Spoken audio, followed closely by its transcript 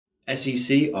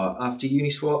SEC are after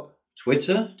Uniswap,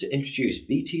 Twitter to introduce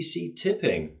BTC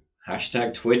tipping,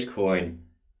 hashtag TwitCoin,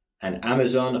 and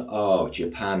Amazon of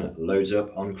Japan loads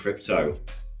up on crypto.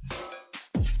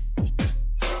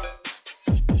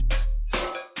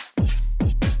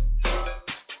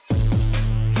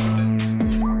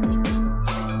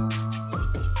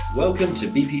 Welcome to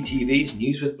BPTV's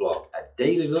News with Block, a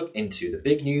daily look into the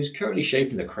big news currently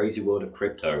shaping the crazy world of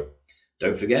crypto.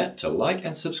 Don't forget to like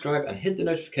and subscribe and hit the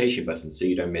notification button so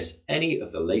you don't miss any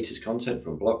of the latest content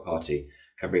from BlockParty,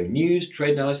 covering news,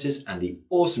 trade analysis, and the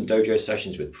awesome dojo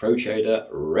sessions with pro trader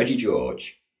Reggie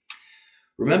George.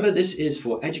 Remember, this is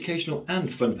for educational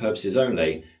and fun purposes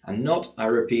only, and not, I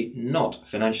repeat, not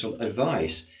financial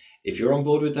advice. If you're on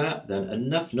board with that, then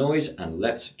enough noise and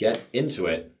let's get into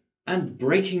it. And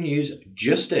breaking news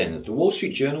just in, the Wall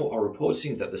Street Journal are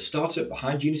reporting that the startup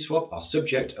behind Uniswap are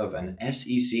subject of an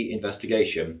SEC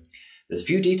investigation. There's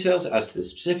few details as to the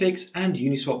specifics, and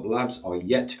Uniswap Labs are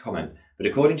yet to comment. But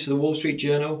according to the Wall Street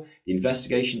Journal, the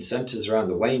investigation centers around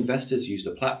the way investors use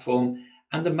the platform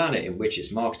and the manner in which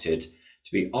it's marketed.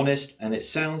 To be honest, and it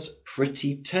sounds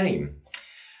pretty tame.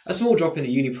 A small drop in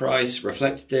the uni price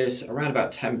reflected this, around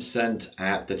about 10%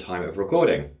 at the time of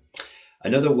recording.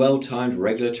 Another well-timed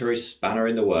regulatory spanner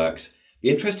in the works.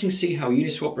 Be interesting to see how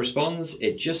Uniswap responds.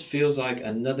 It just feels like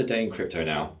another day in crypto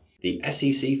now. The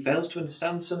SEC fails to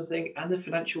understand something, and the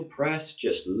financial press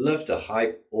just love to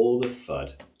hype all the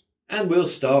FUD. And we'll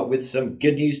start with some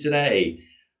good news today.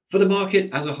 For the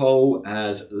market as a whole,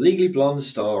 as Legally Blonde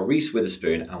star Reese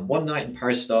Witherspoon and One Night in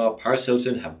Paris star Paris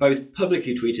Hilton have both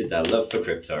publicly tweeted their love for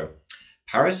crypto.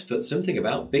 Paris put something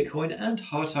about Bitcoin and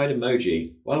heart-eyed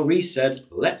emoji, while Reese said,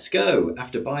 "Let's go,"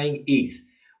 after buying ETH,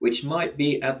 which might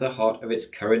be at the heart of its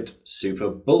current super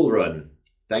bull run.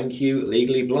 Thank you,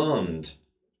 Legally Blonde.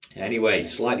 Anyway,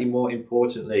 slightly more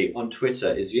importantly, on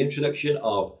Twitter is the introduction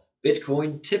of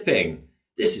Bitcoin tipping.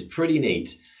 This is pretty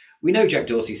neat. We know Jack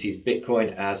Dorsey sees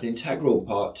Bitcoin as an integral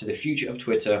part to the future of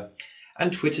Twitter,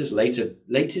 and Twitter's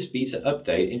latest beta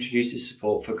update introduces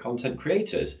support for content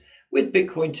creators, with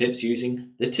Bitcoin tips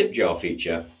using the tip jar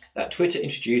feature that Twitter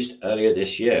introduced earlier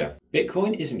this year.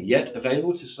 Bitcoin isn't yet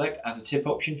available to select as a tip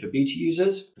option for beta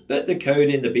users, but the code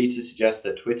in the beta suggests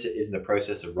that Twitter is in the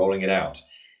process of rolling it out.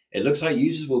 It looks like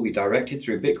users will be directed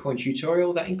through a Bitcoin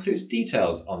tutorial that includes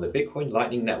details on the Bitcoin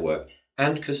Lightning Network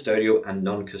and custodial and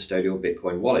non-custodial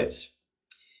Bitcoin wallets.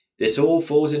 This all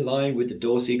falls in line with the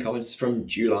Dorsey comments from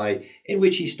July, in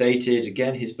which he stated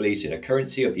again his belief in a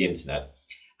currency of the internet,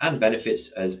 and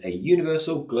benefits as a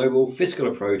universal global fiscal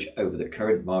approach over the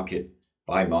current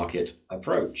market-by-market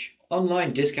approach.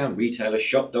 Online discount retailer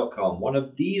Shop.com, one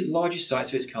of the largest sites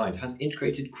of its kind, has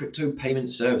integrated crypto payment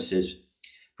services.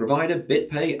 Provider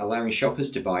BitPay allowing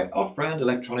shoppers to buy off-brand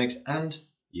electronics and,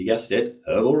 you guessed it,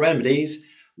 herbal remedies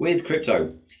with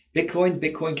crypto. Bitcoin,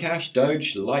 Bitcoin Cash,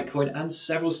 Doge, Litecoin, and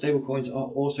several stablecoins are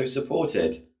also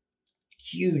supported.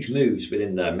 Huge moves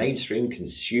within the mainstream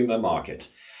consumer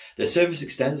market. The service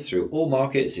extends through all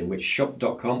markets in which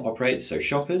Shop.com operates, so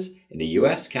shoppers in the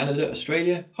US, Canada,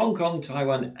 Australia, Hong Kong,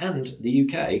 Taiwan, and the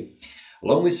UK,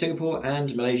 along with Singapore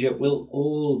and Malaysia, will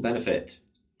all benefit.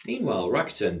 Meanwhile,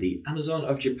 Rakuten, the Amazon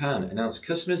of Japan, announced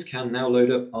customers can now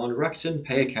load up on Rakuten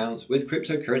Pay accounts with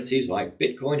cryptocurrencies like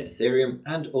Bitcoin, Ethereum,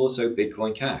 and also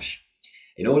Bitcoin Cash.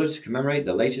 In order to commemorate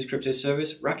the latest crypto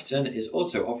service, Rakuten is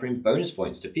also offering bonus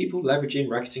points to people leveraging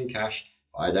Rakuten Cash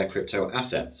via their crypto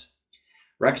assets.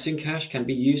 Rakuten Cash can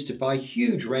be used to buy a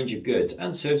huge range of goods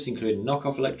and services including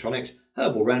knockoff electronics,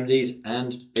 herbal remedies,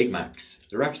 and Big Macs.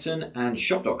 The Rakuten and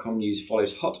Shop.com news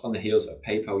follows hot on the heels of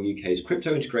PayPal UK's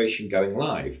crypto integration going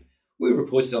live. We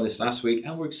reported on this last week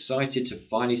and we're excited to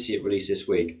finally see it released this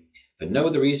week. For no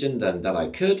other reason than that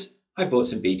I bought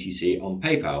some BTC on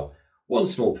PayPal. One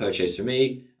small purchase for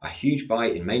me, a huge buy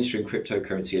in mainstream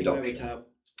cryptocurrency adoption.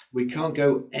 We can't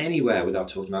go anywhere without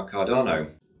talking about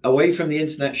Cardano. Away from the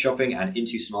internet shopping and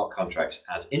into smart contracts.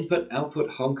 As Input-Output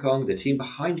Hong Kong, the team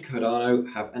behind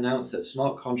Cardano have announced that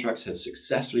smart contracts have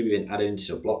successfully been added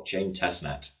into a blockchain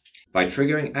testnet. By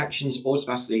triggering actions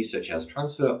automatically such as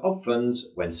transfer of funds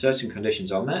when certain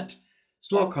conditions are met,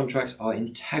 smart contracts are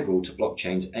integral to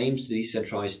blockchain's aims to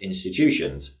decentralize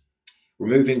institutions,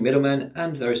 removing middlemen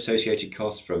and their associated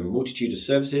costs from a multitude of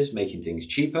services, making things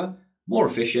cheaper, more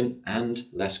efficient, and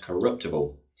less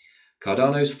corruptible.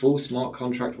 Cardano's full smart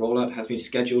contract rollout has been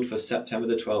scheduled for September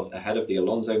the 12th ahead of the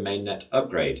Alonzo mainnet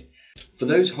upgrade. For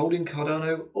those holding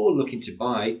Cardano or looking to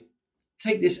buy,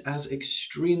 take this as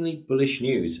extremely bullish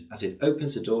news as it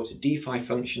opens the door to DeFi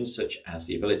functions such as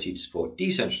the ability to support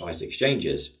decentralized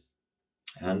exchanges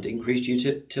and increased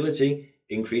utility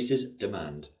increases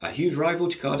demand. A huge rival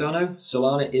to Cardano,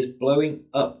 Solana is blowing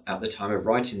up. At the time of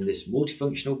writing, this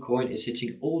multifunctional coin is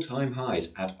hitting all-time highs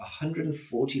at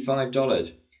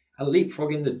 $145 and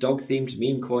leapfrogging the dog-themed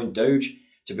meme coin Doge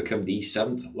to become the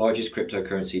 7th largest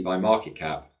cryptocurrency by market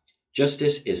cap.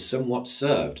 Justice is somewhat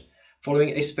served. Following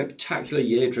a spectacular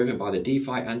year driven by the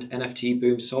DeFi and NFT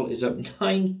boom, Sol is up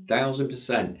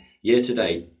 9,000% year to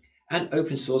date. An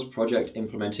open source project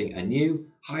implementing a new,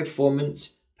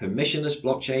 high-performance, permissionless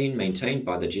blockchain maintained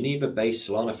by the Geneva-based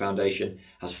Solana Foundation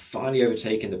has finally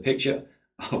overtaken the picture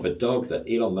of a dog that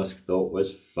Elon Musk thought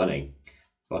was funny.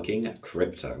 Fucking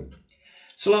crypto.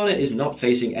 Solana is not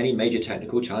facing any major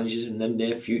technical challenges in the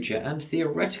near future and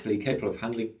theoretically capable of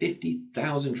handling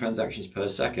 50,000 transactions per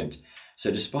second.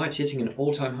 So despite hitting an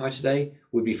all-time high today,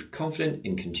 we'd be confident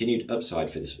in continued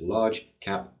upside for this large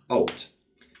cap alt.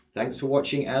 Thanks for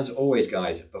watching as always,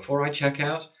 guys. Before I check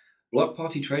out,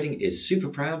 BlockParty Trading is super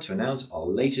proud to announce our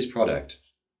latest product,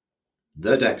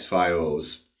 the DEX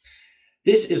Files.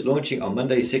 This is launching on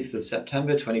Monday, 6th of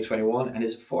September 2021 and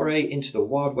is a foray into the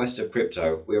wild west of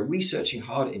crypto. We are researching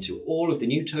hard into all of the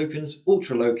new tokens,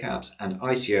 ultra low caps and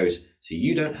ICOs so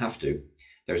you don't have to.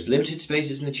 There's limited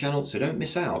spaces in the channel, so don't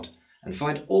miss out, and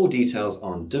find all details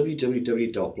on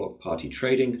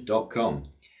www.blockpartytrading.com.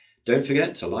 Don't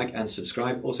forget to like and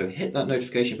subscribe. Also hit that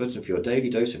notification button for your daily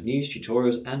dose of news,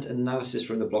 tutorials and analysis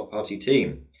from the BlockParty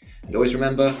team. And always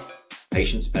remember,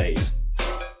 patience pays.